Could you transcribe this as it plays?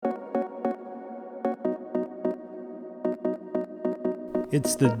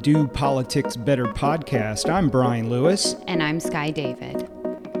It's the Do Politics Better podcast. I'm Brian Lewis. And I'm Sky David.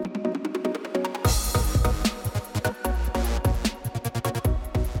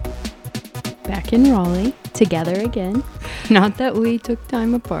 Back in Raleigh, together again. Not that we took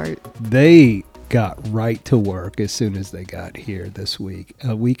time apart. They got right to work as soon as they got here this week,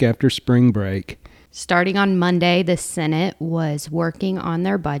 a week after spring break. Starting on Monday, the Senate was working on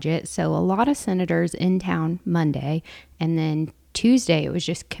their budget. So a lot of senators in town Monday. And then Tuesday, it was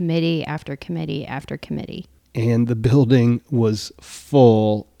just committee after committee after committee. And the building was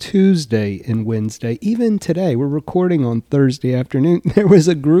full Tuesday and Wednesday. Even today, we're recording on Thursday afternoon. There was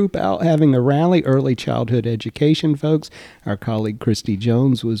a group out having a rally, early childhood education folks. Our colleague Christy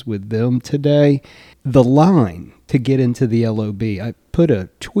Jones was with them today. The line to get into the LOB, I put a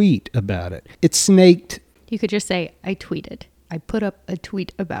tweet about it. It snaked. You could just say, I tweeted. I put up a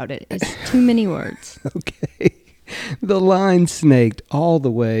tweet about it. It's too many words. Okay. The line snaked all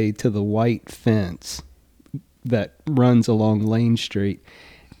the way to the white fence that runs along Lane Street.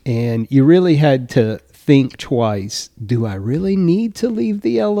 And you really had to think twice. Do I really need to leave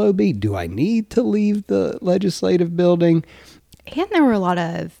the LOB? Do I need to leave the legislative building? And there were a lot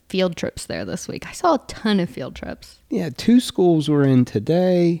of field trips there this week. I saw a ton of field trips. Yeah, 2 schools were in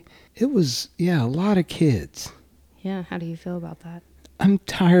today. It was, a lot of kids. Yeah, how do you feel about that? I'm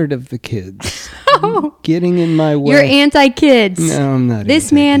tired of the kids getting in my way. You're anti-kids. No, I'm not.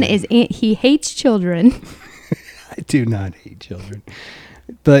 This man he hates children. I do not hate children.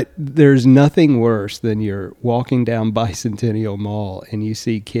 But there's nothing worse than you're walking down Bicentennial Mall and you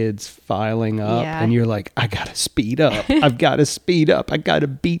see kids filing up and you're like, I got to speed up. I've got to speed up. I got to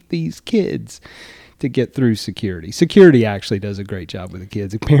beat these kids to get through security. Security actually does a great job with the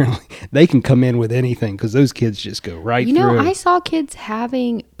kids. Apparently, they can come in with anything because those kids just go right through. You know, I saw kids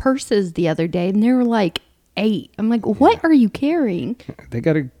having purses the other day and they were like 8. I'm like, what are you carrying? They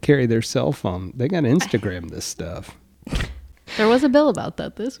got to carry their cell phone. They got to Instagram this stuff. There was a bill about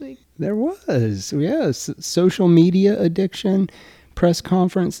that this week. There was. Yes. Social media addiction, press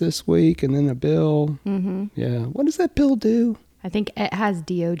conference this week, and then a bill. Mm-hmm. Yeah. What does that bill do? I think it has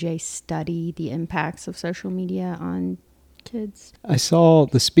DOJ study the impacts of social media on kids. I saw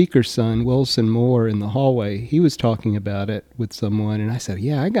the speaker's son, Wilson Moore, in the hallway. He was talking about it with someone, and I said,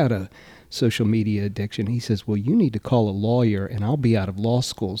 I got a social media addiction. He says, well, you need to call a lawyer, and I'll be out of law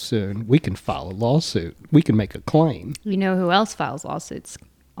school soon. We can file a lawsuit. We can make a claim. You know who else files lawsuits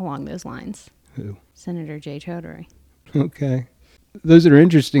along those lines? Who? Senator Jay Chaudhary. Okay. Those are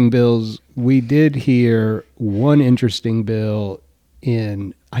interesting bills. We did hear one interesting bill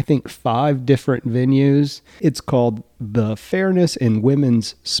in, I think, 5 different venues. It's called the Fairness in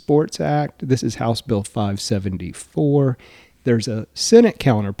Women's Sports Act. This is House Bill 574. There's a Senate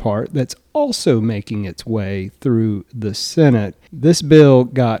counterpart that's also making its way through the Senate. This bill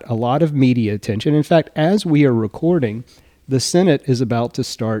got a lot of media attention. In fact, as we are recording, the Senate is about to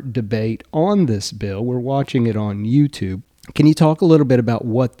start debate on this bill. We're watching it on YouTube. Can you talk a little bit about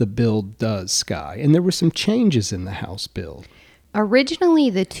what the bill does, Sky? And there were some changes in the House bill.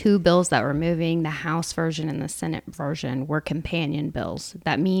 Originally, the 2 bills that were moving, the House version and the Senate version, were companion bills.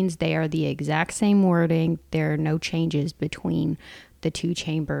 That means they are the exact same wording. There are no changes between the 2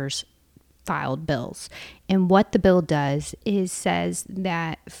 chambers' filed bills. And what the bill does is says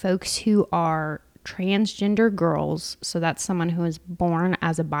that folks who are transgender girls, so that's someone who is born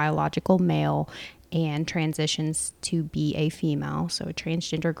as a biological male and transitions to be a female, so a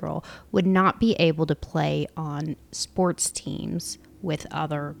transgender girl, would not be able to play on sports teams with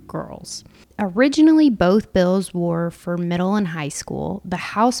other girls. Originally, both bills were for middle and high school. The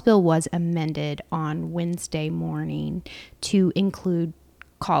House bill was amended on Wednesday morning to include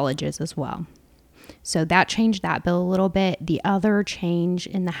colleges as well. So that changed that bill a little bit. The other change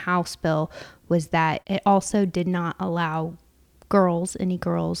in the House bill was that it also did not allow any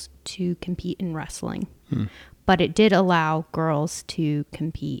girls to compete in wrestling, but it did allow girls to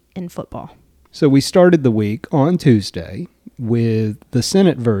compete in football. So we started the week on Tuesday with the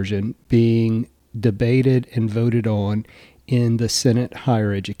Senate version being debated and voted on in the Senate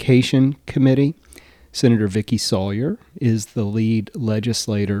Higher Education Committee. Senator Vicki Sawyer is the lead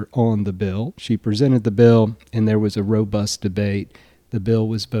legislator on the bill. She presented the bill, and there was a robust debate. The bill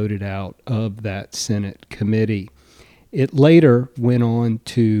was voted out of that Senate committee. It later went on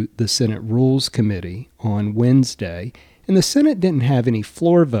to the Senate Rules Committee on Wednesday, and the Senate didn't have any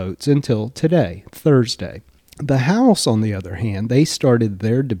floor votes until today, Thursday. The House, on the other hand, they started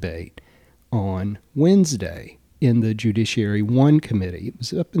their debate on Wednesday in the Judiciary 1 Committee. It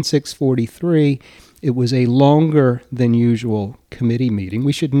was up in 643. It was a longer than usual committee meeting.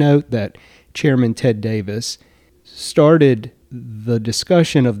 We should note that Chairman Ted Davis started the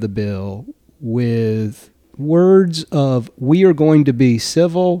discussion of the bill with words of, we are going to be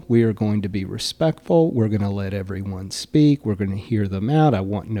civil, we are going to be respectful, we're going to let everyone speak, we're going to hear them out, I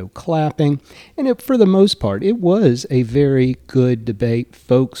want no clapping. And for the most part, it was a very good debate.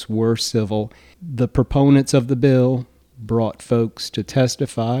 Folks were civil. The proponents of the bill brought folks to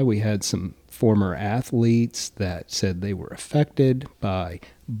testify. We had some former athletes that said they were affected by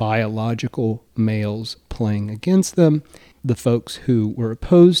biological males playing against them. The folks who were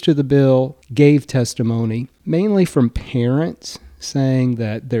opposed to the bill gave testimony, mainly from parents saying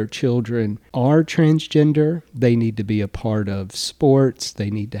that their children are transgender, they need to be a part of sports, they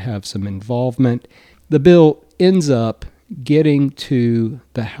need to have some involvement. The bill ends up getting to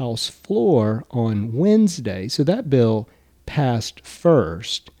the House floor on Wednesday, so that bill passed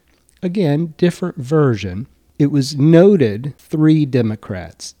first. Again, different version. It was noted 3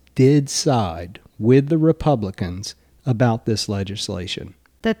 Democrats did side with the Republicans about this legislation.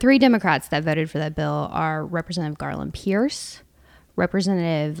 The 3 Democrats that voted for that bill are Representative Garland Pierce,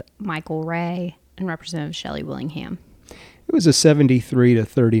 Representative Michael Ray, and Representative Shelley Willingham. It was a 73 to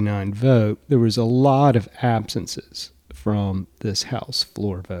 39 vote. There was a lot of absences from this House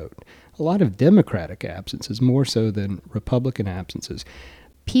floor vote. A lot of Democratic absences, more so than Republican absences.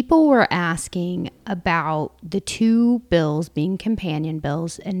 People were asking about the 2 bills being companion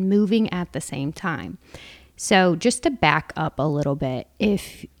bills and moving at the same time. So just to back up a little bit,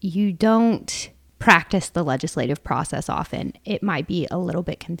 if you don't practice the legislative process often, it might be a little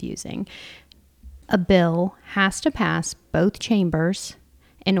bit confusing. A bill has to pass both chambers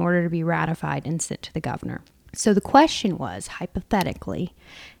in order to be ratified and sent to the governor. So the question was, hypothetically,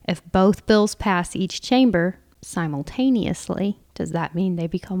 if both bills pass each chamber simultaneously, does that mean they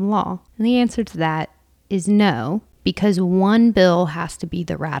become law? And the answer to that is no, because one bill has to be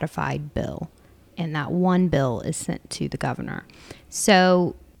the ratified bill, and that one bill is sent to the governor.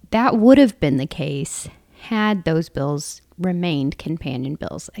 So that would have been the case had those bills remained companion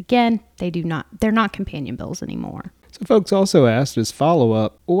bills. Again, they're not companion bills anymore. So folks also asked as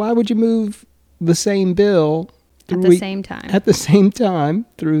follow-up, why would you move the same bill at the same time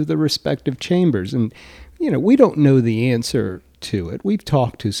through the respective chambers? And, we don't know the answer to it. We've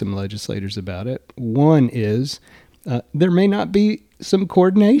talked to some legislators about it. One is there may not be some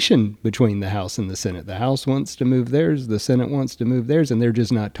coordination between the House and the Senate. The House wants to move theirs, the Senate wants to move theirs, and they're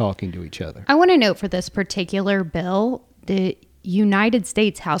just not talking to each other. I want to note for this particular bill, the United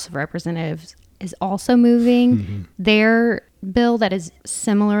States House of Representatives is also moving their bill that is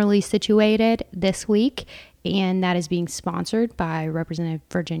similarly situated this week, and that is being sponsored by Representative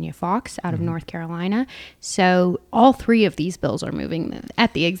Virginia Foxx out of North Carolina. So all 3 of these bills are moving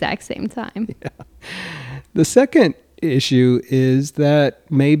at the exact same time. Yeah. The second issue is that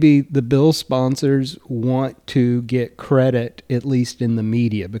maybe the bill sponsors want to get credit, at least in the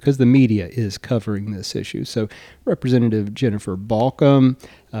media, because the media is covering this issue. So Representative Jennifer Balcom,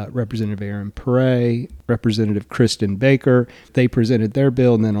 Representative Aaron Perret, Representative Kristen Baker, they presented their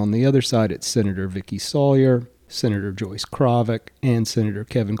bill, and then on the other side it's Senator Vicky Sawyer, Senator Joyce Kravick, and Senator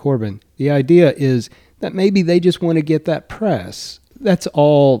Kevin Corbin. The idea is that maybe they just want to get that press. That's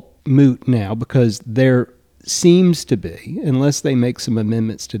all moot now, because there seems to be, unless they make some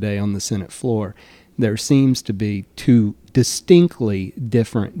amendments today on the Senate floor, there seems to be 2 distinctly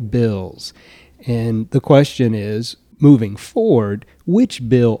different bills. And the question is, moving forward, which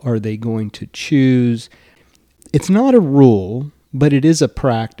bill are they going to choose? It's not a rule, but it is a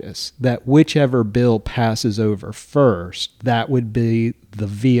practice that whichever bill passes over first, that would be the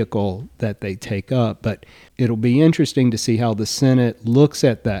vehicle that they take up. But it'll be interesting to see how the Senate looks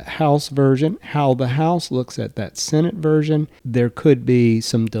at that House version, how the House looks at that Senate version. There could be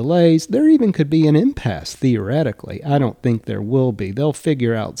some delays. There even could be an impasse, theoretically. I don't think there will be. They'll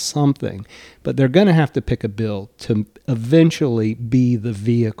figure out something. But they're going to have to pick a bill to eventually be the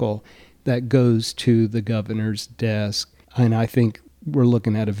vehicle that goes to the governor's desk. And I think we're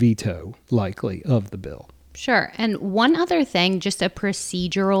looking at a veto, likely, of the bill. Sure. And one other thing, just a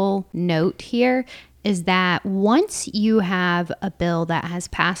procedural note here, is that once you have a bill that has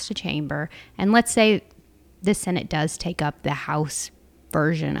passed a chamber, and let's say the Senate does take up the House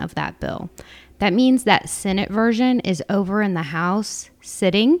version of that bill, that means that Senate version is over in the House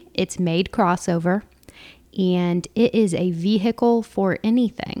sitting, it's made crossover, and it is a vehicle for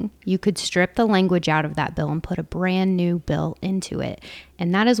anything. You could strip the language out of that bill and put a brand new bill into it.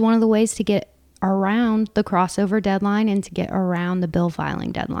 And that is one of the ways to get around the crossover deadline and to get around the bill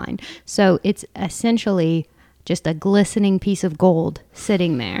filing deadline. So it's essentially just a glistening piece of gold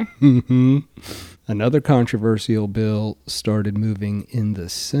sitting there. Another controversial bill started moving in the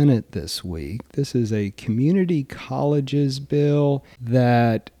Senate this week. This is a community colleges bill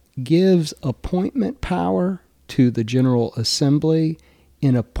that gives appointment power to the General Assembly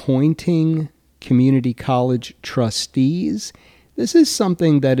in appointing community college trustees. This is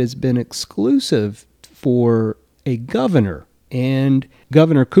something that has been exclusive for a governor. And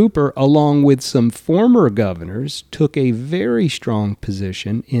Governor Cooper, along with some former governors, took a very strong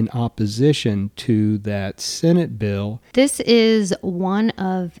position in opposition to that Senate bill. This is one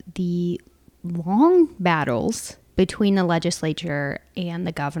of the long battles between the legislature and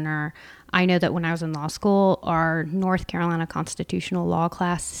the governor. I know that when I was in law school, our North Carolina constitutional law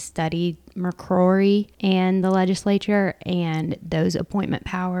class studied McCrory and the legislature and those appointment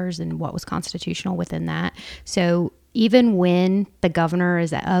powers and what was constitutional within that. So even when the governor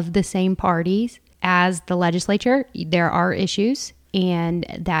is of the same parties as the legislature, there are issues, and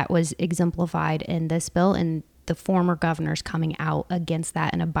that was exemplified in this bill, and the former governors coming out against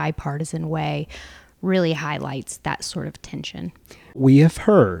that in a bipartisan way really highlights that sort of tension. We have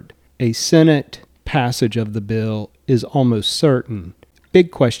heard a Senate passage of the bill is almost certain. Big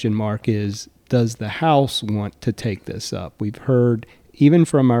question mark is, does the House want to take this up? We've heard even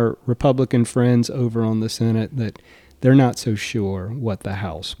from our Republican friends over on the Senate that they're not so sure what the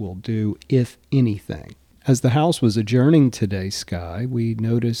House will do, if anything. As the House was adjourning today, Sky, we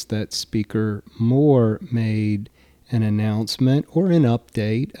noticed that Speaker Moore made an announcement or an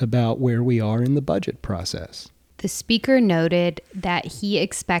update about where we are in the budget process. The Speaker noted that he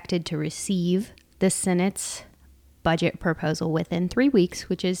expected to receive the Senate's budget proposal within 3 weeks,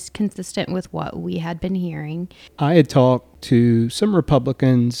 which is consistent with what we had been hearing. I had talked to some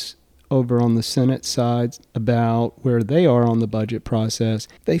Republicans over on the Senate side about where they are on the budget process.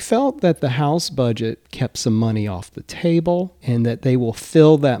 They felt that the House budget kept some money off the table and that they will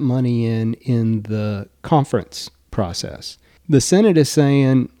fill that money in the conference process. The Senate is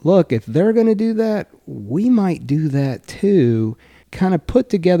saying, look, if they're going to do that, we might do that too. Kind of put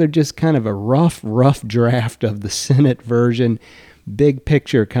together just kind of a rough draft of the Senate version, big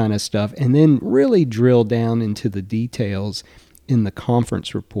picture kind of stuff, and then really drill down into the details in the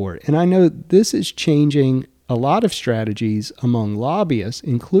conference report. And I know this is changing a lot of strategies among lobbyists,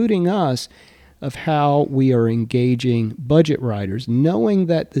 including us, of how we are engaging budget writers, knowing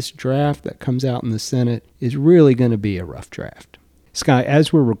that this draft that comes out in the Senate is really going to be a rough draft. Sky,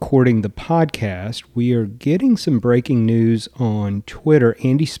 as we're recording the podcast, we are getting some breaking news on Twitter.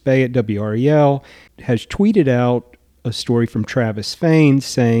 Andy Spey at WREL has tweeted out a story from Travis Fain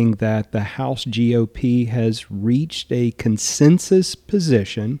saying that the House GOP has reached a consensus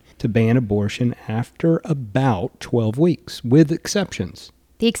position to ban abortion after about 12 weeks, with exceptions.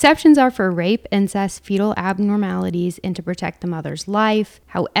 The exceptions are for rape, incest, fetal abnormalities, and to protect the mother's life.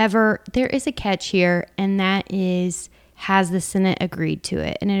 However, there is a catch here, and that is, has the Senate agreed to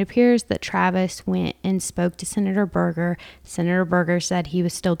it? And it appears that Travis went and spoke to Senator Berger. Senator Berger said he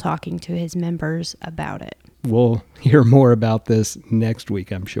was still talking to his members about it. We'll hear more about this next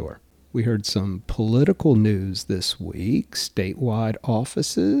week, I'm sure. We heard some political news this week, statewide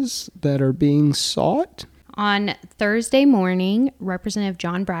offices that are being sought. On Thursday morning, Representative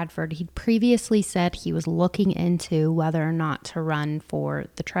John Bradford, he'd previously said he was looking into whether or not to run for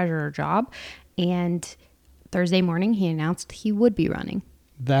the treasurer job. And Thursday morning, he announced he would be running.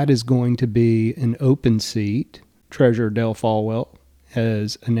 That is going to be an open seat. Treasurer Dale Folwell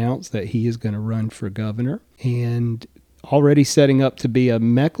has announced that he is going to run for governor, and already setting up to be a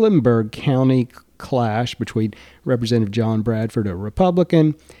Mecklenburg County clash between Representative John Bradford, a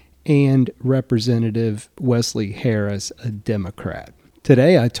Republican, and Representative Wesley Harris, a Democrat.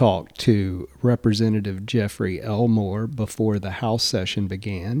 Today I talked to Representative Jeffrey Elmore before the House session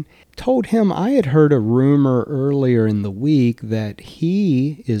began. Told him I had heard a rumor earlier in the week that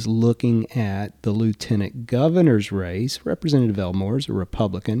he is looking at the lieutenant governor's race. Representative Elmore is a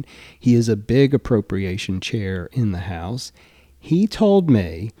Republican. He is a big appropriation chair in the House. He told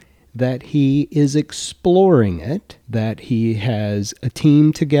me that he is exploring it, that he has a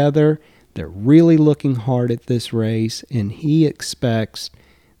team together. They're really looking hard at this race, and he expects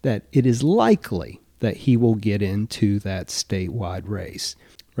that it is likely that he will get into that statewide race.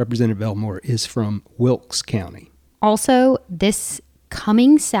 Representative Elmore is from Wilkes County. Also, this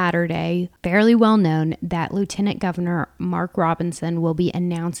coming Saturday, fairly well known that Lieutenant Governor Mark Robinson will be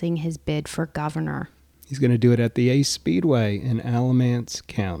announcing his bid for governor. He's going to do it at the Ace Speedway in Alamance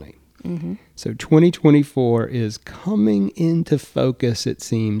County. Mm-hmm. So 2024 is coming into focus, it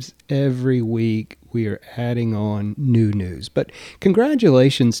seems. Every week we are adding on new news. But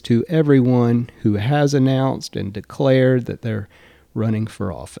congratulations to everyone who has announced and declared that they're running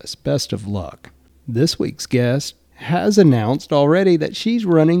for office. Best of luck. This week's guest has announced already that she's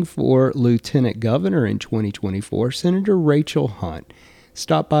running for lieutenant governor in 2024, Senator Rachel Hunt.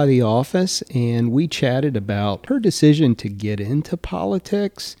 Stopped by the office and we chatted about her decision to get into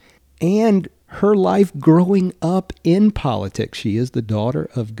politics and her life growing up in politics. She is the daughter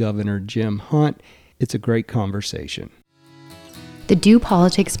of Governor Jim Hunt. It's a great conversation. The Do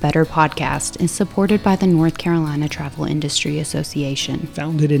Politics Better podcast is supported by the North Carolina Travel Industry Association.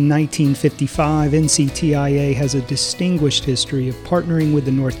 Founded in 1955, NCTIA has a distinguished history of partnering with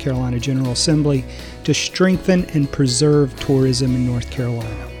the North Carolina General Assembly to strengthen and preserve tourism in North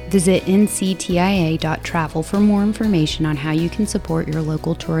Carolina. Visit nctia.travel for more information on how you can support your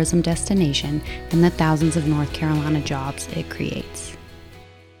local tourism destination and the thousands of North Carolina jobs it creates.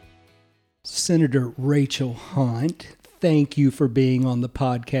 Senator Rachel Hunt, thank you for being on the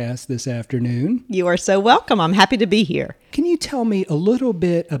podcast this afternoon. You are so welcome. I'm happy to be here. Can you tell me a little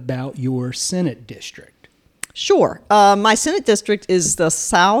bit about your Senate district? Sure. My Senate district is the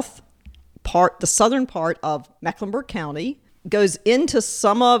southern part of Mecklenburg County, goes into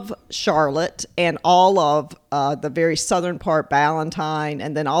some of Charlotte and all of the very southern part, Ballantyne,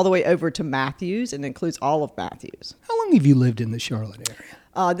 and then all the way over to Matthews, and includes all of Matthews. How long have you lived in the Charlotte area?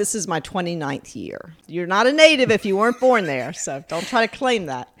 This is my 29th year. You're not a native if you weren't born there, so don't try to claim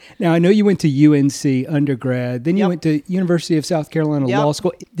that. Now, I know you went to UNC undergrad, then you went to University of South Carolina Law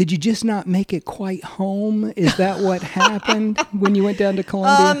School. Did you just not make it quite home? Is that what happened when you went down to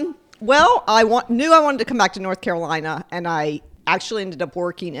Columbia? Well, I knew I wanted to come back to North Carolina, and I actually ended up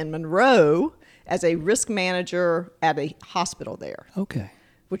working in Monroe as a risk manager at a hospital there. Okay.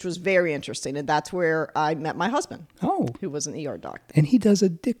 Which was very interesting, and that's where I met my husband, who was an ER doctor. And he does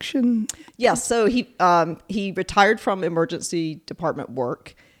addiction? Yes, so he retired from emergency department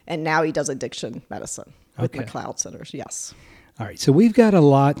work, and now he does addiction medicine with McLeod Centers, yes. All right, so we've got a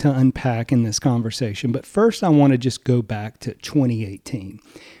lot to unpack in this conversation, but first I want to just go back to 2018.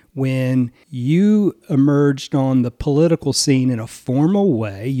 When you emerged on the political scene in a formal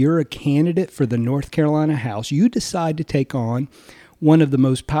way, you're a candidate for the North Carolina House. You decide to take on one of the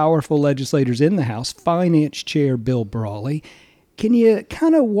most powerful legislators in the House, Finance Chair Bill Brawley. Can you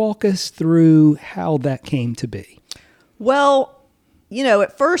kind of walk us through how that came to be? Well,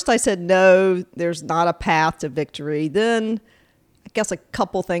 at first I said, no, there's not a path to victory. Then I guess a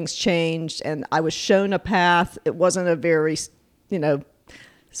couple things changed, and I was shown a path. It wasn't a very,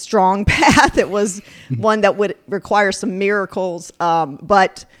 strong path. It was one that would require some miracles.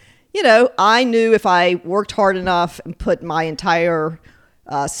 But I knew if I worked hard enough and put my entire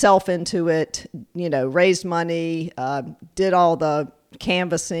self into it, raised money, did all the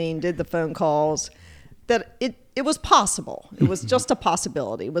canvassing, did the phone calls, that it was possible. It was just a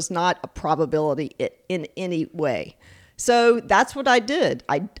possibility. It was not a probability in any way. So that's what I did.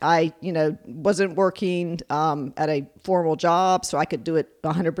 I wasn't working at a formal job, so I could do it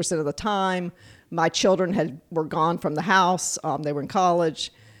 100% of the time. My children were gone from the house. They were in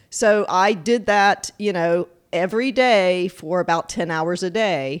college. So I did that, every day for about 10 hours a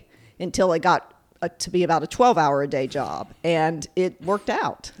day until it got to be about a 12-hour-a-day job. And it worked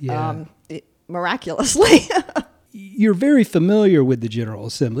out miraculously. You're very familiar with the General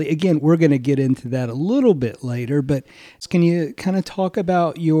Assembly. Again, we're going to get into that a little bit later, but can you kind of talk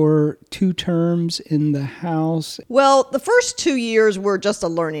about your 2 terms in the House? Well, the first 2 years were just a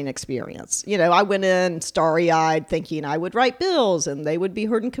learning experience. I went in starry-eyed thinking I would write bills and they would be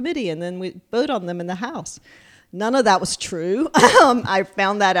heard in committee and then we'd vote on them in the House. None of that was true. I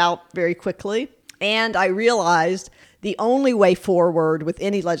found that out very quickly, and I realized the only way forward with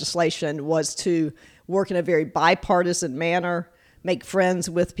any legislation was to work in a very bipartisan manner, make friends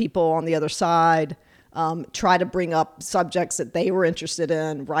with people on the other side, try to bring up subjects that they were interested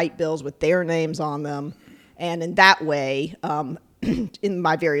in, write bills with their names on them. And in that way, in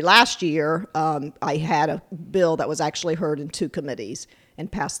my very last year, I had a bill that was actually heard in 2 committees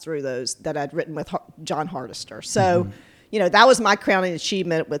and passed through those that I'd written with John Hardister. So, that was my crowning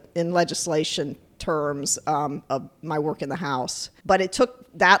achievement in legislation terms of my work in the House. But it took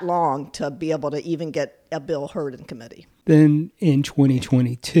that long to be able to even get a bill heard in committee. Then in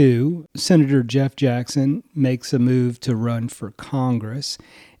 2022, Senator Jeff Jackson makes a move to run for Congress,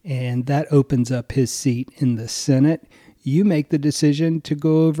 and that opens up his seat in the Senate. You make the decision to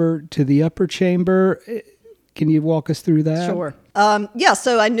go over to the upper chamber. Can you walk us through that? Sure.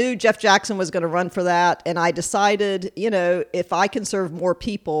 So I knew Jeff Jackson was going to run for that, and I decided, if I can serve more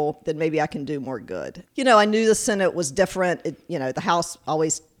people, then maybe I can do more good. I knew the Senate was different. The House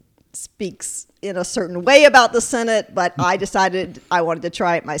always speaks in a certain way about the Senate, but I decided I wanted to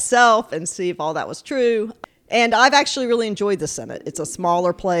try it myself and see if all that was true. And I've actually really enjoyed the Senate. It's a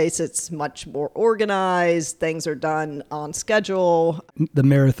smaller place. It's much more organized. Things are done on schedule. The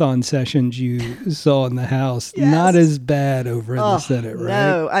marathon sessions you saw in the House, Yes. not as bad over in the Senate, right?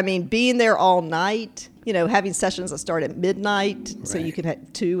 No, I mean, being there all night, having sessions that start at midnight so Right. you can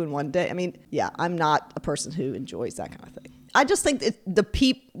have 2 in one day. I mean, yeah, I'm not a person who enjoys that kind of thing. I just think that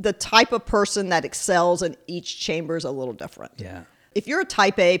the type of person that excels in each chamber is a little different. Yeah. If you're a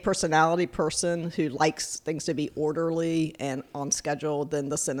type A personality person who likes things to be orderly and on schedule, then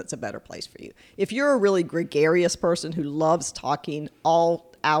the Senate's a better place for you. If you're a really gregarious person who loves talking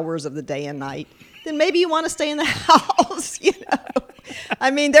all hours of the day and night, then maybe you want to stay in the House,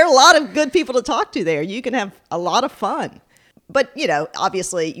 I mean, there are a lot of good people to talk to there. You can have a lot of fun. But,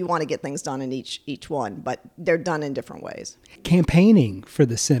 obviously you want to get things done in each one, but they're done in different ways. Campaigning for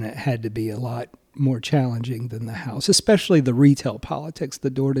the Senate had to be a lot more challenging than the House, especially the retail politics, the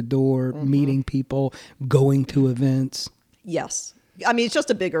door-to-door, meeting people, going to events. Yes. I mean, it's just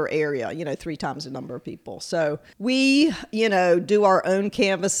a bigger area, 3 times the number of people. So we, do our own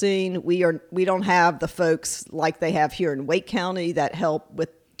canvassing. We don't have the folks like they have here in Wake County that help with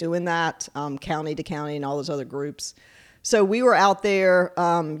doing that, county to county and all those other groups. So we were out there,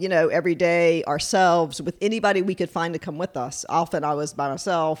 every day ourselves with anybody we could find to come with us. Often I was by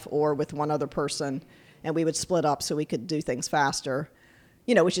myself or with one other person, and we would split up so we could do things faster,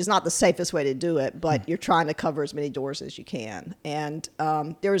 which is not the safest way to do it, but you're trying to cover as many doors as you can. And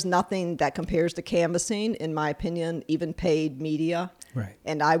there is nothing that compares to canvassing, in my opinion, even paid media. Right.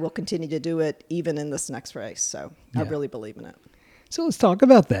 And I will continue to do it even in this next race. So I really believe in it. So let's talk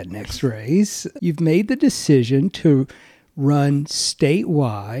about that next race. You've made the decision to run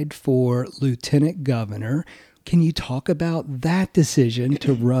statewide for lieutenant governor. Can you talk about that decision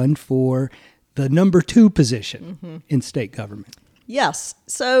to run for the number 2 position in state government? Yes.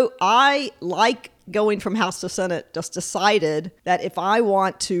 So I, like going from House to Senate, just decided that if I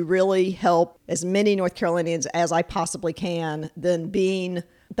want to really help as many North Carolinians as I possibly can, then being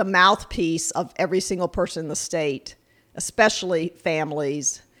the mouthpiece of every single person in the state, especially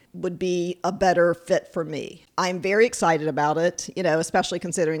families, would be a better fit for me. I'm very excited about it, especially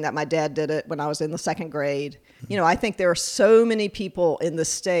considering that my dad did it when I was in the 2nd grade. I think there are so many people in the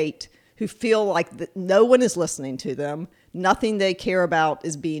state who feel like no one is listening to them. Nothing they care about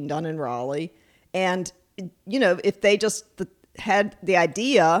is being done in Raleigh. And, if they just had the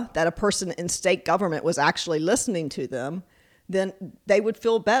idea that a person in state government was actually listening to them, then they would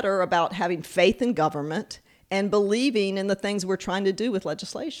feel better about having faith in government and believing in the things we're trying to do with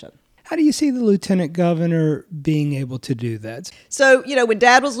legislation. How do you see the lieutenant governor being able to do that? So, when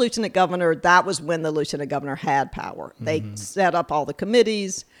Dad was lieutenant governor, that was when the lieutenant governor had power. They set up all the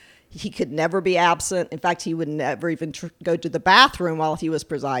committees. He could never be absent. In fact, he would never even go to the bathroom while he was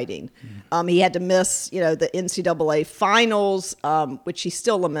presiding. He had to miss, the NCAA finals, which he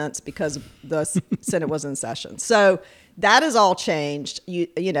still laments because the Senate was in session. So that has all changed.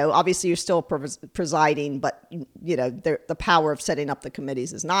 Obviously you're still presiding, but the power of setting up the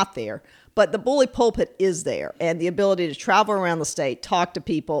committees is not there. But the bully pulpit is there, and the ability to travel around the state, talk to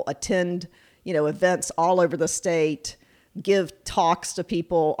people, attend, events all over the state, give talks to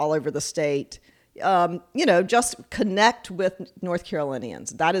people all over the state. Just connect with North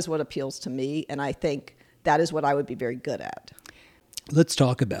Carolinians. That is what appeals to me, and I think that is what I would be very good at. Let's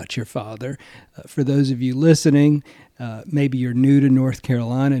talk about your father. For those of you listening, maybe you're new to North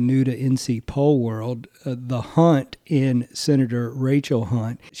Carolina, new to NC Poll World, the Hunt in Senator Rachel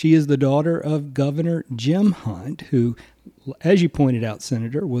Hunt. She is the daughter of Governor Jim Hunt, who, as you pointed out,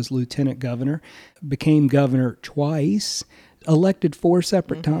 Senator, was lieutenant governor, became governor twice, elected 4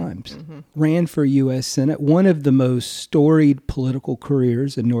 separate times, ran for U.S. Senate, one of the most storied political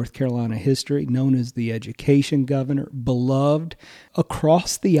careers in North Carolina history, known as the education governor, beloved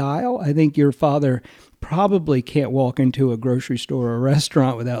across the aisle. I think your father probably can't walk into a grocery store or a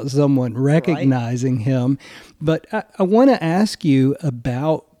restaurant without someone recognizing him. But I want to ask you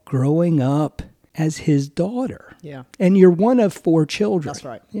about growing up as his daughter. Yeah. And you're one of 4 children. That's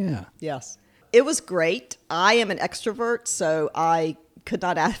right. Yeah. Yes. It was great. I am an extrovert, so I could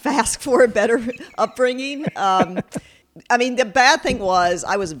not ask for a better upbringing. The bad thing was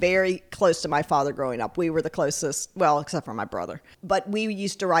I was very close to my father growing up. We were the closest, well, except for my brother. But we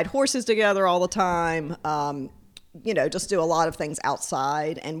used to ride horses together all the time, just do a lot of things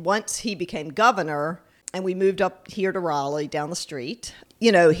outside. And once he became governor and we moved up here to Raleigh down the street,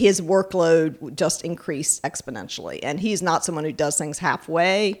 his workload just increased exponentially. And he's not someone who does things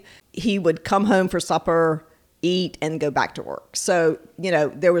halfway. He would come home for supper, eat, and go back to work. So,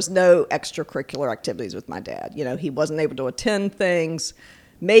 there was no extracurricular activities with my dad. He wasn't able to attend things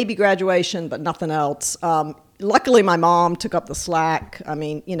maybe graduation, but nothing else. Luckily, my mom took up the slack. I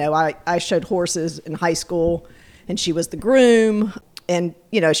mean, I showed horses in high school, and she was the groom, and,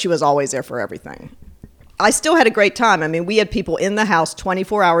 she was always there for everything. I still had a great time. I mean, we had people in the house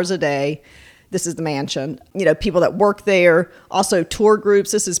 24 hours a day. This is the mansion. People that work there, also tour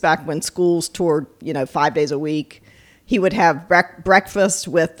groups. This is back when schools toured, 5 days a week. He would have breakfast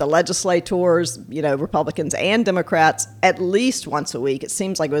with the legislators, Republicans and Democrats, at least once a week. It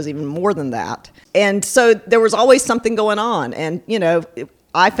seems like it was even more than that. And so there was always something going on. And,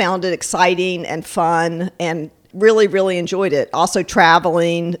 I found it exciting and fun and really, really enjoyed it. Also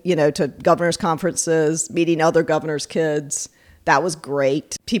traveling, to governors' conferences, meeting other governors' kids. That was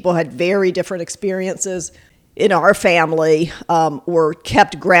great. People had very different experiences. In our family, were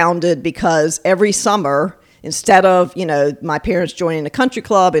kept grounded because every summer, instead of, my parents joining a country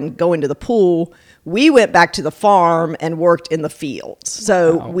club and going to the pool, we went back to the farm and worked in the fields.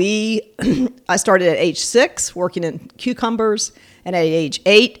 So I started at age 6 working in cucumbers, and at age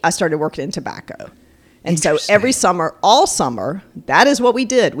 8, I started working in tobacco. And so every summer, all summer, that is what we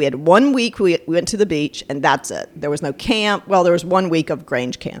did. We had 1 week we went to the beach, and that's it. There was no camp. Well, there was 1 week of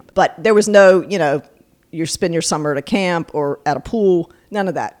Grange camp. But there was no, you spend your summer at a camp or at a pool. None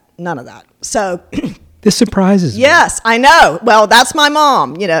of that. So this surprises me. Yes, I know. Well, that's my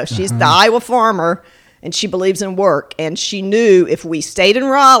mom. She's the Iowa farmer, and she believes in work. And she knew if we stayed in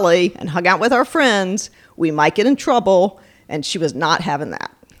Raleigh and hung out with our friends, we might get in trouble. And she was not having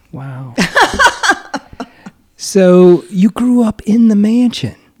that. Wow. So you grew up in the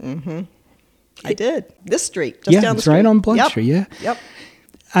mansion. Mm-hmm. I did. This street, just down the street. Right on Blunt Street, yeah. Yep.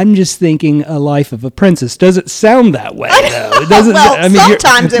 I'm just thinking a life of a princess. Does it sound that way, though? It doesn't. Well,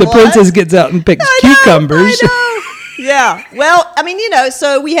 sometimes the princess gets out and picks cucumbers. I know. Yeah. Well,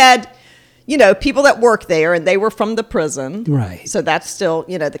 so we had, people that work there, and they were from the prison. Right. So that's still,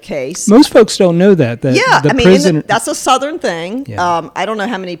 the case. Most folks don't know that. Prison. That's a Southern thing. Yeah. I don't know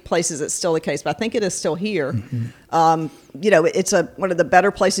how many places it's still the case, but I think it is still here. Mm-hmm. It's one of the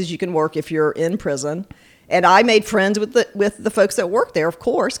better places you can work if you're in prison. And I made friends with the folks that worked there, of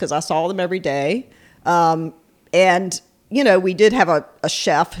course, because I saw them every day. And we did have a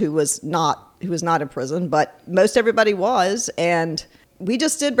chef who was not in prison, but most everybody was, and we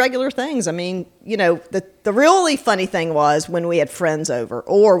just did regular things. I mean, the really funny thing was when we had friends over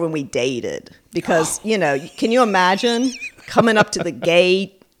or when we dated, because can you imagine coming up to the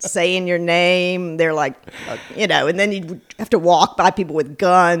gate, saying your name? They're like, and then you'd have to walk by people with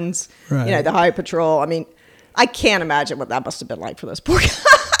guns. Right. The highway patrol. I mean, I can't imagine what that must have been like for those poor guys.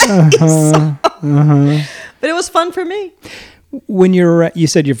 But it was fun for me. When you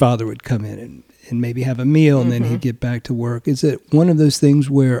said your father would come in and maybe have a meal, and then he'd get back to work. Is it one of those things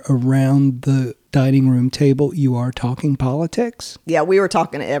where around the dining room table you are talking politics? Yeah, we were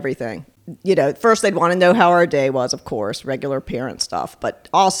talking everything. First they'd want to know how our day was, of course, regular parent stuff, but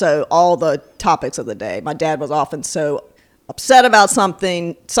also all the topics of the day. My dad was often so upset about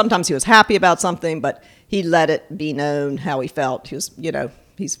something. Sometimes he was happy about something, but he let it be known how he felt. He was,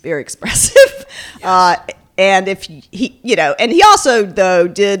 he's very expressive. Yes. And if he, and he also, though,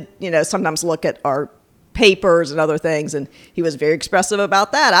 did, sometimes look at our papers and other things, and he was very expressive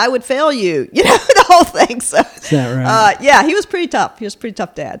about that. I would fail you, the whole thing. So, is that right? Yeah, he was pretty tough. He was a pretty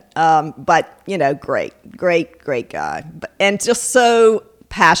tough dad. But, great guy. And just so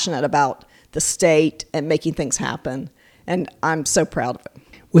passionate about the state and making things happen. And I'm so proud of it.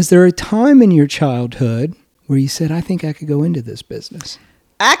 Was there a time in your childhood where you said, I think I could go into this business?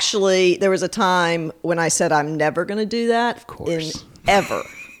 Actually, there was a time when I said I'm never going to do that. Of course. Ever.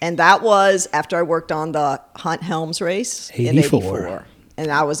 And that was after I worked on the Hunt Helms race in 84.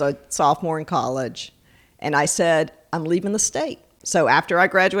 And I was a sophomore in college. And I said, I'm leaving the state. So after I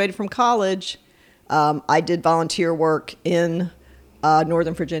graduated from college, I did volunteer work in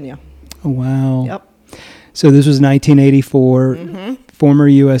Northern Virginia. Oh, wow. Yep. So this was 1984. Mm-hmm. Former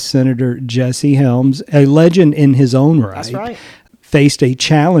U.S. Senator Jesse Helms, a legend in his own right. That's right. Faced a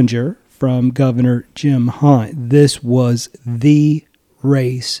challenger from Governor Jim Hunt. This was the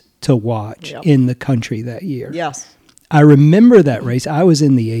race to watch in the country that year. Yes. I remember that race. I was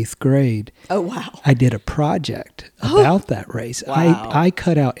in the 8th grade. Oh, wow. I did a project about that race. Wow. I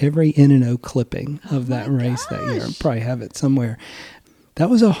cut out every N&O clipping of that race that year. I probably have it somewhere. That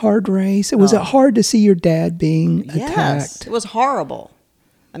was a hard race. Was it hard to see your dad being attacked? Yes, it was horrible.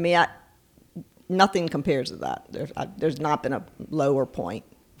 I mean, nothing compares to that. There's not been a lower point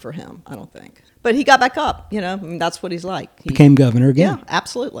for him, I don't think. But he got back up, I mean, that's what he's like. He became governor again. Yeah,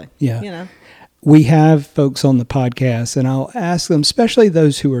 absolutely. Yeah. We have folks on the podcast, and I'll ask them, especially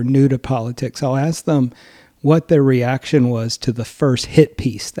those who are new to politics, I'll ask them, what their reaction was to the first hit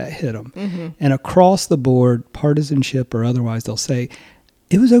piece that hit them. Mm-hmm. And across the board, partisanship or otherwise, they'll say,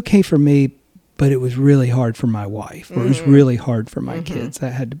 it was okay for me, but it was really hard for my wife, or it was really hard for my kids.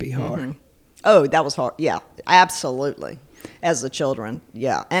 That had to be hard. Oh, that was hard. Yeah, absolutely. As the children,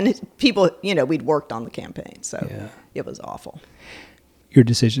 yeah. And people, we'd worked on the campaign, so it was awful. Your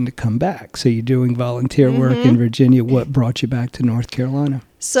decision to come back. So you're doing volunteer work in Virginia. What brought you back to North Carolina?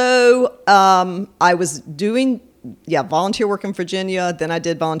 So I was doing, volunteer work in Virginia. Then I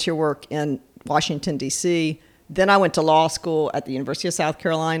did volunteer work in Washington, D.C. Then I went to law school at the University of South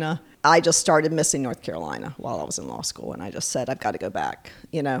Carolina. I just started missing North Carolina while I was in law school, and I just said, I've got to go back.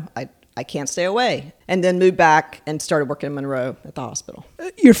 I can't stay away. And then moved back and started working in Monroe at the hospital.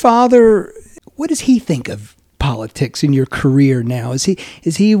 Your father, what does he think of politics in your career now? Is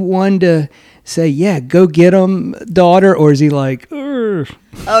he one to say, yeah, go get him, daughter, or is he like, Urgh.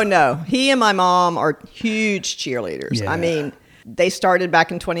 Oh, no. He and my mom are huge cheerleaders. Yeah. I mean, they started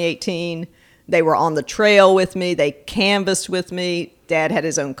back in 2018. They were on the trail with me. They canvassed with me. Dad had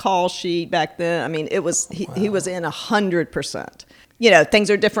his own call sheet back then. I mean, it was he was in 100%. Things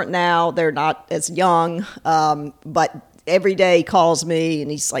are different now. They're not as young, but every day he calls me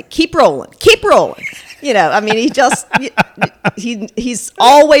and he's like, keep rolling. I mean, he's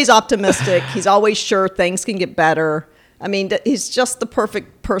always optimistic. He's always sure things can get better. I mean, he's just the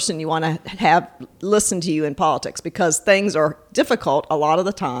perfect person you want to have listen to you in politics, because things are difficult a lot of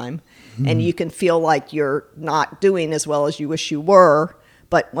the time, and you can feel like you're not doing as well as you wish you were.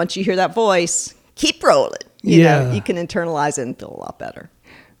 But once you hear that voice, keep rolling. You know, you can internalize it and feel a lot better.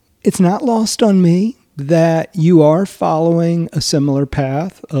 It's not lost on me that you are following a similar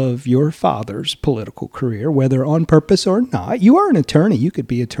path of your father's political career, whether on purpose or not. You are an attorney. You could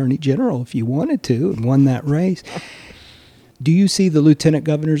be attorney general if you wanted to and won that race. Do you see the lieutenant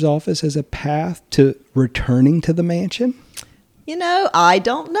governor's office as a path to returning to the mansion? I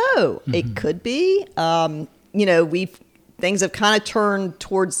don't know. It could be. Things have kind of turned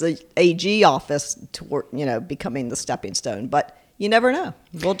towards the AG office toward, becoming the stepping stone, but you never know.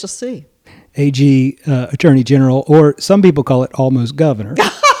 We'll just see. AG, Attorney General, or some people call it almost governor.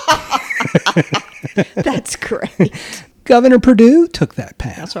 That's great. Governor Perdue took that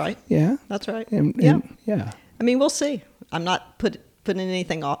path. That's right. Yeah. That's right. Yeah. I mean, we'll see. I'm not putting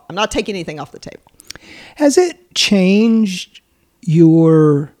anything off. I'm not taking anything off the table. Has it changed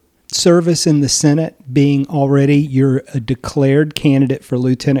your service in the Senate, being already you're a declared candidate for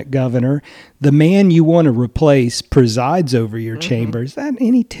lieutenant governor? The man you want to replace presides over your chamber. Is that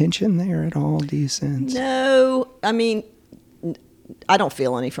any tension there at all, do you sense? No. I mean, I don't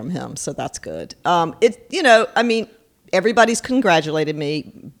feel any from him, so that's good. Everybody's congratulated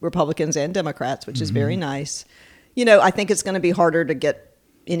me, Republicans and Democrats, which is very nice. I think it's going to be harder to get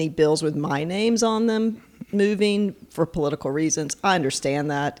any bills with my names on them moving for political reasons. I understand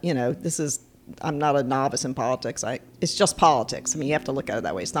that. I'm not a novice in politics. It's just politics. I mean, you have to look at it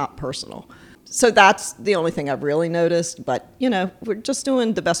that way. It's not personal. So that's the only thing I've really noticed. But, we're just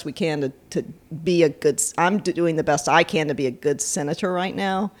doing the best we can to be a good, I'm doing the best I can to be a good senator right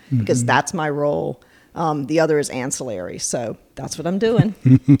now, because that's my role. The other is ancillary. So that's what I'm doing.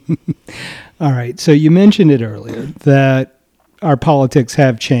 All right. So you mentioned it earlier that our politics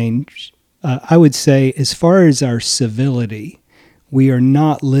have changed. I would say, as far as our civility, we are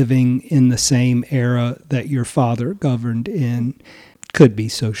not living in the same era that your father governed in. Could be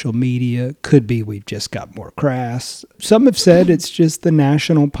social media, could be we've just got more crass. Some have said it's just the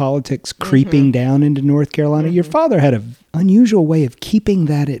national politics creeping down into North Carolina. Your father had an unusual way of keeping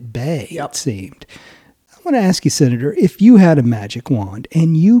that at bay, it seemed. I want to ask you, Senator, if you had a magic wand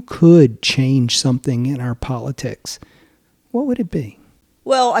and you could change something in our politics, what would it be?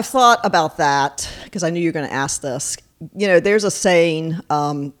 Well, I've thought about that because I knew you were going to ask this. There's a saying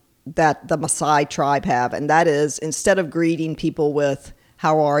that the Maasai tribe have, and that is, instead of greeting people with,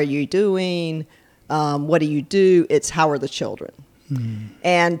 how are you doing? What do you do? It's, how are the children?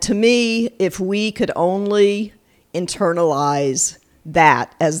 And to me, if we could only internalize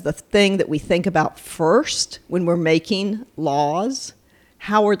that as the thing that we think about first when we're making laws,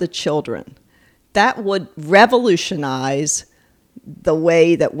 how are the children? That would revolutionize the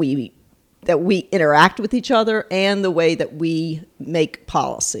way that we interact with each other and the way that we make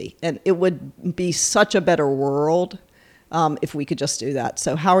policy. And it would be such a better world if we could just do that.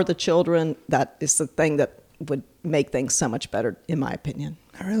 So how are the children? That is the thing that would make things so much better, in my opinion.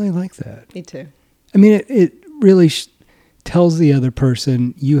 I really like that. Me too. I mean, it really tells the other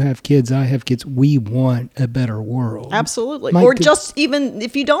person, you have kids, I have kids, we want a better world. Absolutely. Or just even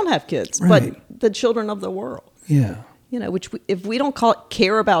if you don't have kids, but the children of the world. Yeah. if we don't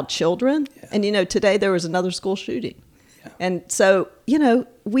care about children, and today there was another school shooting. And so,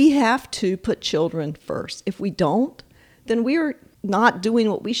 we have to put children first. If we don't, then we are not doing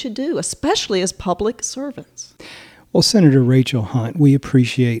what we should do, especially as public servants. Well, Senator Rachel Hunt, we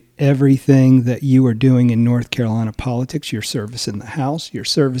appreciate everything that you are doing in North Carolina politics, your service in the House, your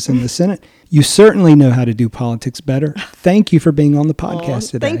service in the Senate. You certainly know how to do politics better. Thank you for being on the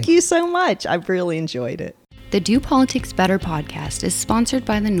podcast today. Thank you so much. I've really enjoyed it. The Do Politics Better podcast is sponsored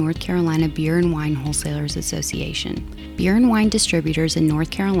by the North Carolina Beer and Wine Wholesalers Association. Beer and wine distributors in North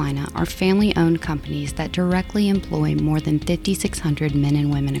Carolina are family-owned companies that directly employ more than 5,600 men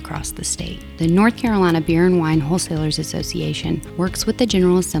and women across the state. The North Carolina Beer and Wine Wholesalers Association works with the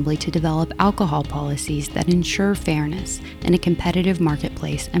General Assembly to develop alcohol policies that ensure fairness in a competitive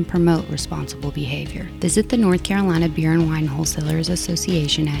marketplace and promote responsible behavior. Visit the North Carolina Beer and Wine Wholesalers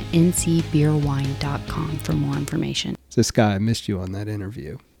Association at ncbeerwine.com for more information. So, Sky, I missed you on that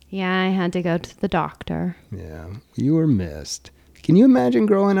interview. Yeah, I had to go to the doctor. Yeah, you were missed. Can you imagine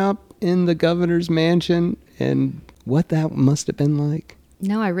growing up in the governor's mansion and what that must have been like?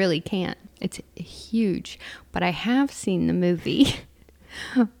 No, I really can't. It's huge. But I have seen the movie.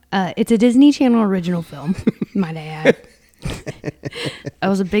 It's a Disney Channel original film, might I add. I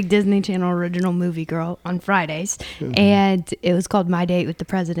was a big Disney Channel original movie girl on Fridays. Mm-hmm. And it was called My Date with the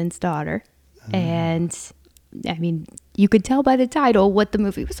President's Daughter. And I mean, you could tell by the title what the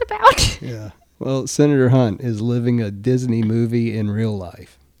movie was about. Yeah. Well, Senator Hunt is living a Disney movie in real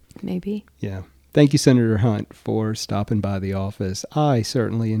life. Maybe. Yeah. Thank you, Senator Hunt, for stopping by the office. I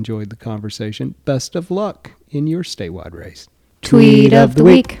certainly enjoyed the conversation. Best of luck in your statewide race. Tweet of the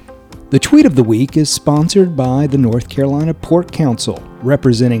week. The Tweet of the Week is sponsored by the North Carolina Pork Council,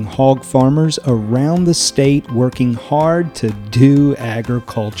 representing hog farmers around the state working hard to do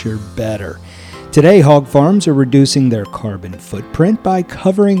agriculture better. Today, hog farms are reducing their carbon footprint by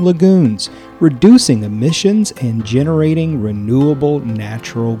covering lagoons, reducing emissions, and generating renewable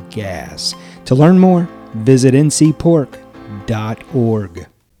natural gas. To learn more, visit ncpork.org.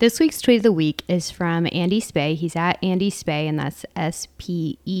 This week's Tweet of the Week is from Andy Spey. He's at Andy Spey, and that's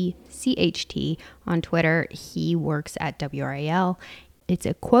SPECHT on Twitter. He works at WRAL. It's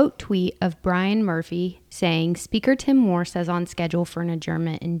a quote tweet of Brian Murphy saying, Speaker Tim Moore says on schedule for an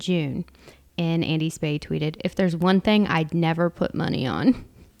adjournment in June. And Andy Spey tweeted, if there's one thing I'd never put money on.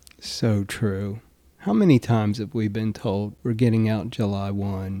 So true. How many times have we been told we're getting out July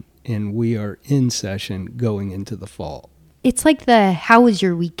 1 and we are in session going into the fall? It's like how was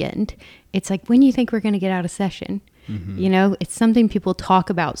your weekend? It's like, when you think we're going to get out of session? Mm-hmm. It's something people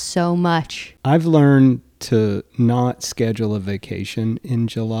talk about so much. I've learned to not schedule a vacation in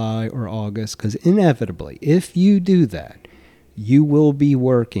July or August because inevitably, if you do that, you will be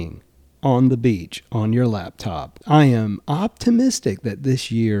working on the beach on your laptop. I am optimistic that this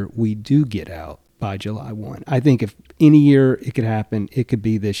year we do get out by July 1. I think if any year it could happen, it could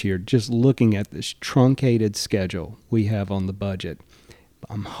be this year. Just looking at this truncated schedule we have on the budget,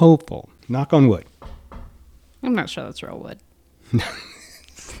 I'm hopeful. Knock on wood. I'm not sure that's real wood.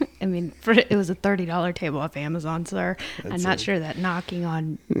 I mean, it was a $30 table off Amazon, sir. I'm not sure that knocking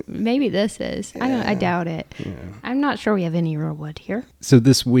on, maybe this is. Yeah. I doubt it. Yeah. I'm not sure we have any real wood here. So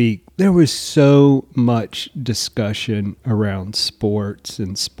this week, there was so much discussion around sports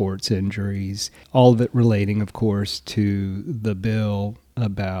and sports injuries, all of it relating, of course, to the bill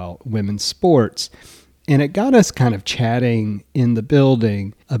about women's sports. And it got us kind of chatting in the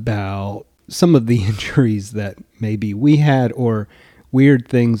building about some of the injuries that maybe we had or weird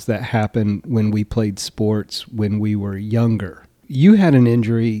things that happened when we played sports when we were younger. You had an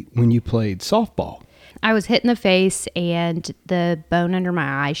injury when you played softball. I was hit in the face and the bone under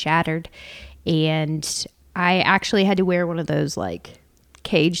my eye shattered. And I actually had to wear one of those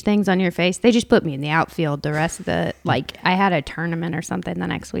cage things on your face. They just put me in the outfield the rest of the, I had a tournament or something the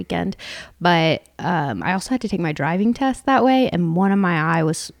next weekend. But I also had to take my driving test that way. And one of my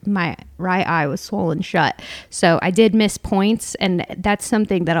right eye was swollen shut. So I did miss points. And that's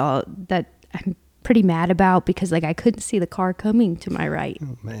something that I'm pretty mad about because I couldn't see the car coming to my right.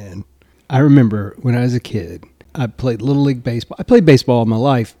 Oh, man. I remember when I was a kid, I played Little League Baseball. I played baseball all my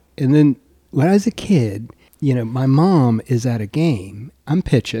life. And then when I was a kid, my mom is at a game. I'm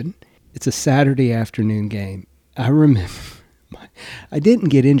pitching. It's a Saturday afternoon game. I remember I didn't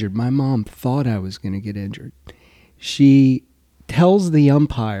get injured. My mom thought I was going to get injured. She tells the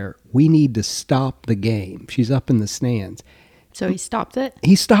umpire, we need to stop the game. She's up in the stands. So he stopped it?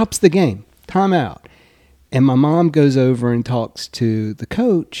 He stops the game. Time out. And my mom goes over and talks to the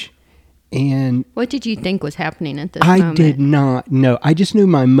coach. And What did you think was happening at this I moment? did not know. I just knew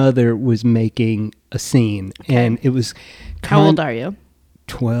my mother was making a scene, and it was How old are you?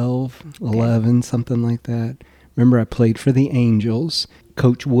 12, 11, something like that. Remember, I played for the Angels.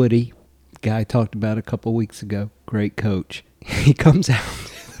 Coach Woody, guy I talked about a couple weeks ago, great coach. He comes out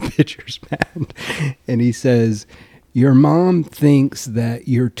to the pitcher's mound, and he says, "Your mom thinks that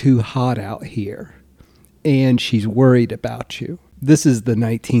you're too hot out here, and she's worried about you." This is the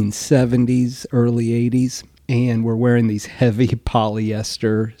 1970s, early 80s, and we're wearing these heavy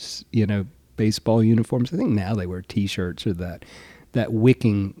polyester, baseball uniforms. I think now they wear T-shirts or that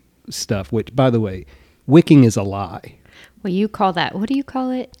wicking stuff, which, by the way, wicking is a lie. Well, you call that, what do you call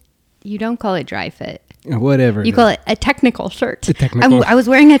it? You don't call it dry fit. Whatever. You call it a technical shirt. A technical- I was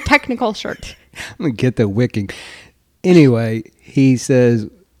wearing a technical shirt. I'm going to get the wicking. Anyway, he says,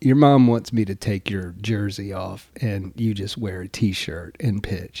 "Your mom wants me to take your jersey off and you just wear a T-shirt and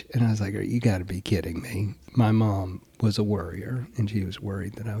pitch." And I was like, "You got to be kidding me." My mom was a worrier, and she was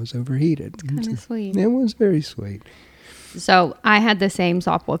worried that I was overheated. Kind of sweet. It was very sweet. So I had the same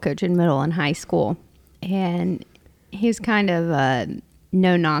softball coach in middle and high school, and he's kind of a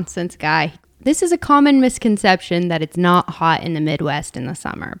no-nonsense guy. This is a common misconception that it's not hot in the Midwest in the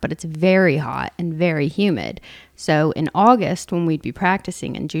summer, but it's very hot and very humid. So in August, when we'd be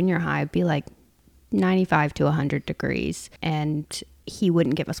practicing in junior high, it'd be like 95 to 100 degrees, and he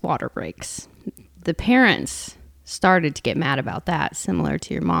wouldn't give us water breaks. The parents started to get mad about that, similar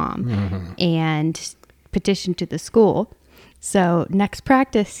to your mom, and petitioned to the school. So next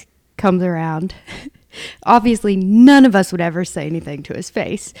practice comes around. Obviously, none of us would ever say anything to his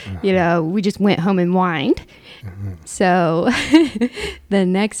face. We just went home and whined. So the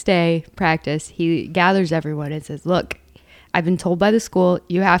next day practice, he gathers everyone and says, "Look, I've been told by the school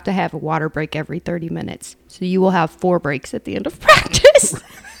you have to have a water break every 30 minutes. So you will have 4 breaks at the end of practice."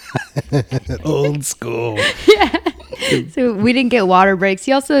 Old school. Yeah. So we didn't get water breaks.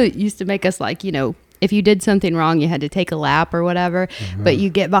 He also used to make us if you did something wrong, you had to take a lap or whatever, but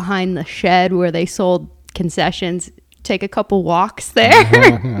you get behind the shed where they sold concessions, take a couple walks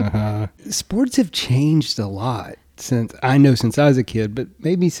there. Sports have changed a lot since I was a kid, but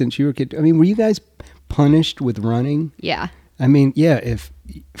maybe since you were a kid. I mean, were you guys punished with running? Yeah. I mean, yeah, if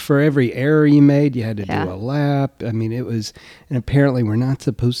for every error you made, you had to Yeah. do a lap. I mean, and apparently we're not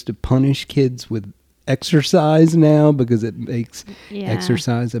supposed to punish kids with exercise now because it makes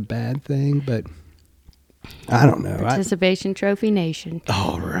exercise a bad thing, but I don't know. Participation Trophy Nation.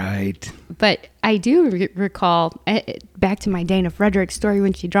 All right. But I do recall, back to my Dana Frederick story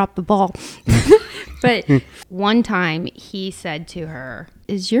when she dropped the ball. But one time he said to her,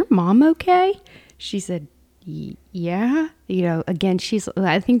 "Is your mom okay?" She said, "Yeah." Again,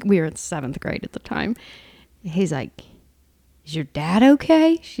 I think we were in 7th grade at the time. He's like, "Is your dad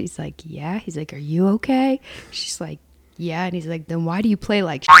okay?" She's like, "Yeah." He's like, "Are you okay?" She's like, "Yeah." And he's like, "Then why do you play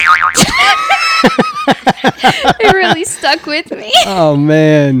like It really stuck with me. Oh,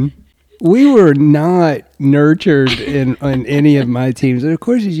 man. We were not nurtured in any of my teams. And, of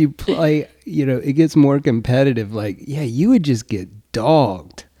course, as you play, it gets more competitive. You would just get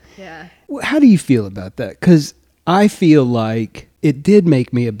dogged. Yeah. How do you feel about that? Because I feel like it did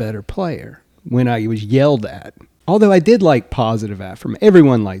make me a better player when I was yelled at. Although I did like positive affirmation.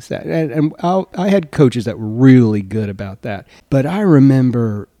 Everyone likes that. And I had coaches that were really good about that. But I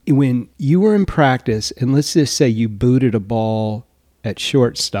remember when you were in practice, and let's just say you booted a ball at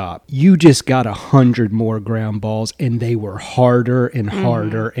shortstop, you just got 100 more ground balls, and they were harder and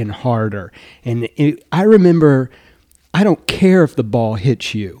harder and harder. And I remember, I don't care if the ball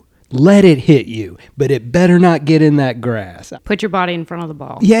hits you. Let it hit you, but it better not get in that grass. Put your body in front of the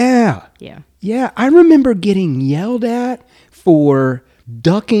ball. Yeah. Yeah. Yeah, I remember getting yelled at for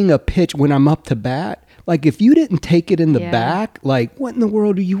ducking a pitch when I'm up to bat. Like, if you didn't take it in the back, what in the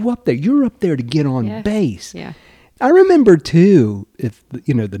world are you up there? You're up there to get on base. Yeah. I remember, too, if,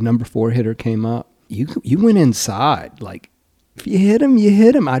 the number 4 hitter came up, you went inside. If you hit him, you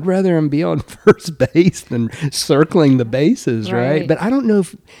hit him. I'd rather him be on first base than circling the bases, right? But I don't know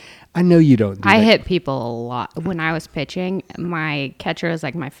if... I know you don't do I that. hit people a lot. When I was pitching, my catcher was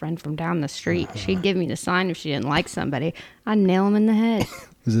like my friend from down the street. She'd give me the sign if she didn't like somebody. I'd nail him in the head.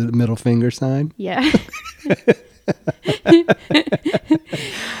 Was it a middle finger sign? Yeah.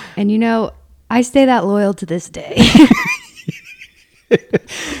 And I stay that loyal to this day.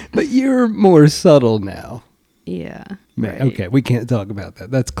 But you're more subtle now. Yeah. Man, right. okay, we can't talk about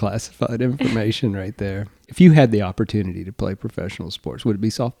that. That's classified information right there. If you had the opportunity to play professional sports, would it be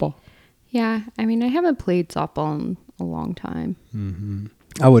softball? Yeah. I mean, I haven't played softball in a long time. Mm-hmm.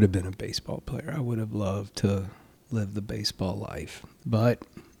 I would have been a baseball player. I would have loved to live the baseball life. But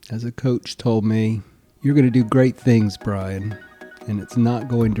As a coach told me, you're going to do great things, Brian, and it's not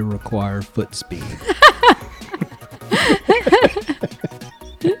going to require foot speed.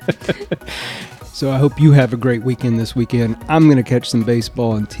 So I hope you have a great weekend this weekend. I'm going to catch some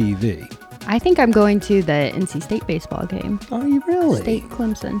baseball on TV. I think I'm going to the NC State baseball game. Are you really? State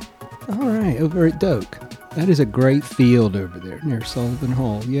Clemson. All right, over at Doak. That is a great field over there near Sullivan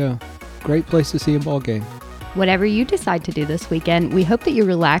Hall. Yeah, great place to see a ball game. Whatever you decide to do this weekend, we hope that you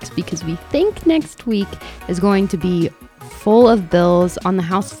relax because we think next week is going to be full of bills. On the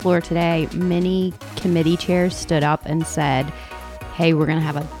House floor today, many committee chairs stood up and said, hey, we're going to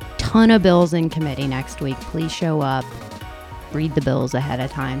have a ton of bills in committee next week. Please show up, read the bills ahead of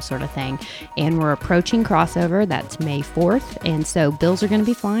time, sort of thing. And we're approaching crossover. That's May 4th. And so bills are going to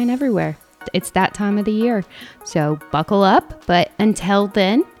be flying everywhere. It's that time of the year. So buckle up. But until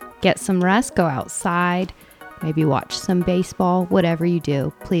then, get some rest, go outside, maybe watch some baseball, whatever you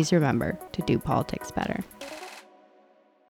do. Please remember to do politics better.